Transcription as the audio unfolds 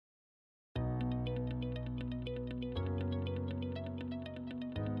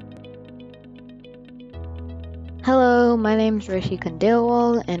Hello, my name is Rishi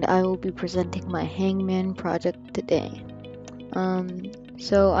and I will be presenting my Hangman project today.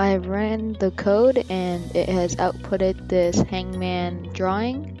 So I ran the code and it has outputted this Hangman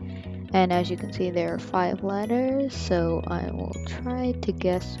drawing, and as you can see there are 5 letters, so I will try to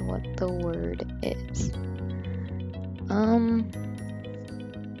guess what the word is.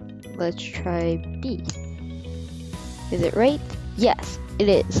 Let's try B. Is it right? Yes, it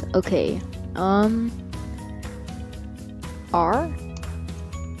is. Okay. R?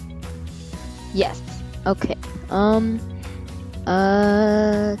 Yes. Okay.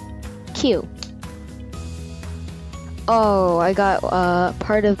 Q. Oh, I got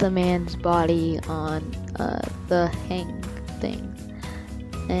part of the man's body on the hang thing.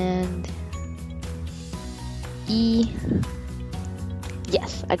 And E.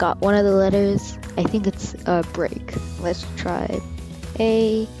 Yes, I got one of the letters. I think it's break. Let's try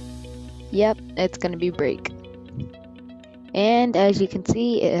A. Yep, it's gonna be break. And as you can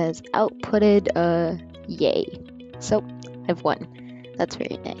see, it has outputted yay. So I've won. That's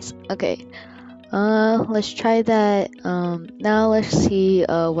very nice. Okay. Let's try that. Now let's see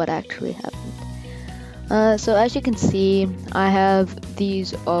what actually happened. So as you can see, I have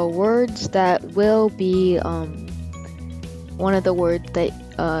these words that will be one of the words that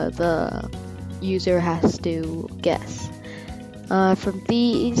the user has to guess. From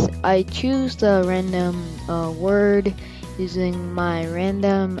these, I choose the random word using my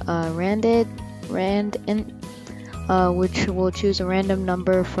random which will choose a random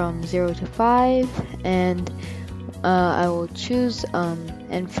number from 0 to 5, and I will choose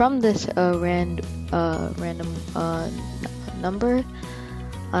and from this random number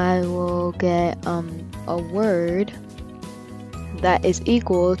I will get a word that is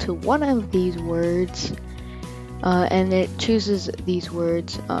equal to one of these words, and it chooses these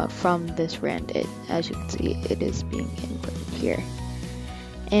words from this random. As you can see, it is being inputted here.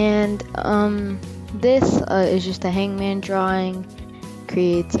 And this is just a hangman drawing,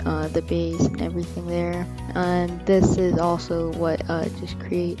 creates the base and everything there. And this is also what just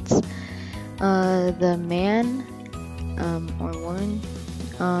creates the man or woman.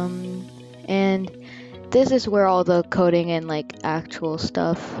 And this is where all the coding and like actual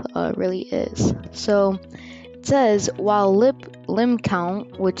stuff really is. So it says while limb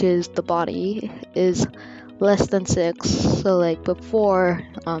count, which is the body, is less than 6, so like before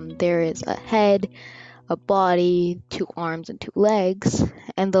there is a head, a body, 2 arms and 2 legs,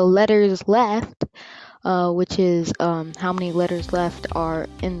 and the letters left, which is how many letters left are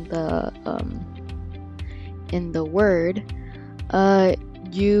in the word,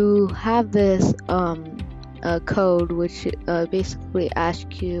 you have this code which basically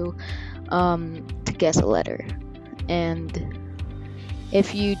asks you to guess a letter, and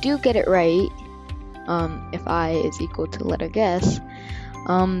if you do get it right, if I is equal to letter guess,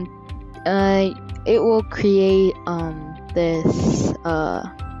 it will create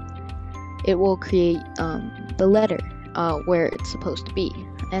the letter where it's supposed to be.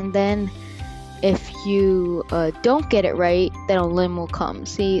 And then if you don't get it right, then a limb will come.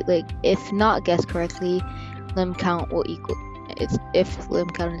 See, like if not guessed correctly, limb count will equal, if limb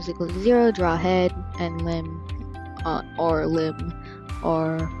count is equal to 0, draw head and limb or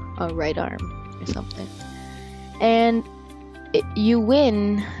a right arm or something, and you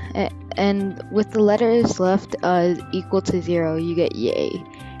win. And with the letters left equal to 0, you get yay,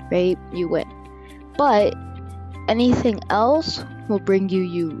 right? You win. But anything else will bring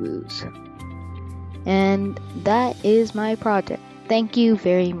you lose. And that is my project. Thank you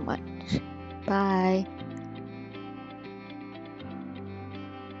very much. Bye.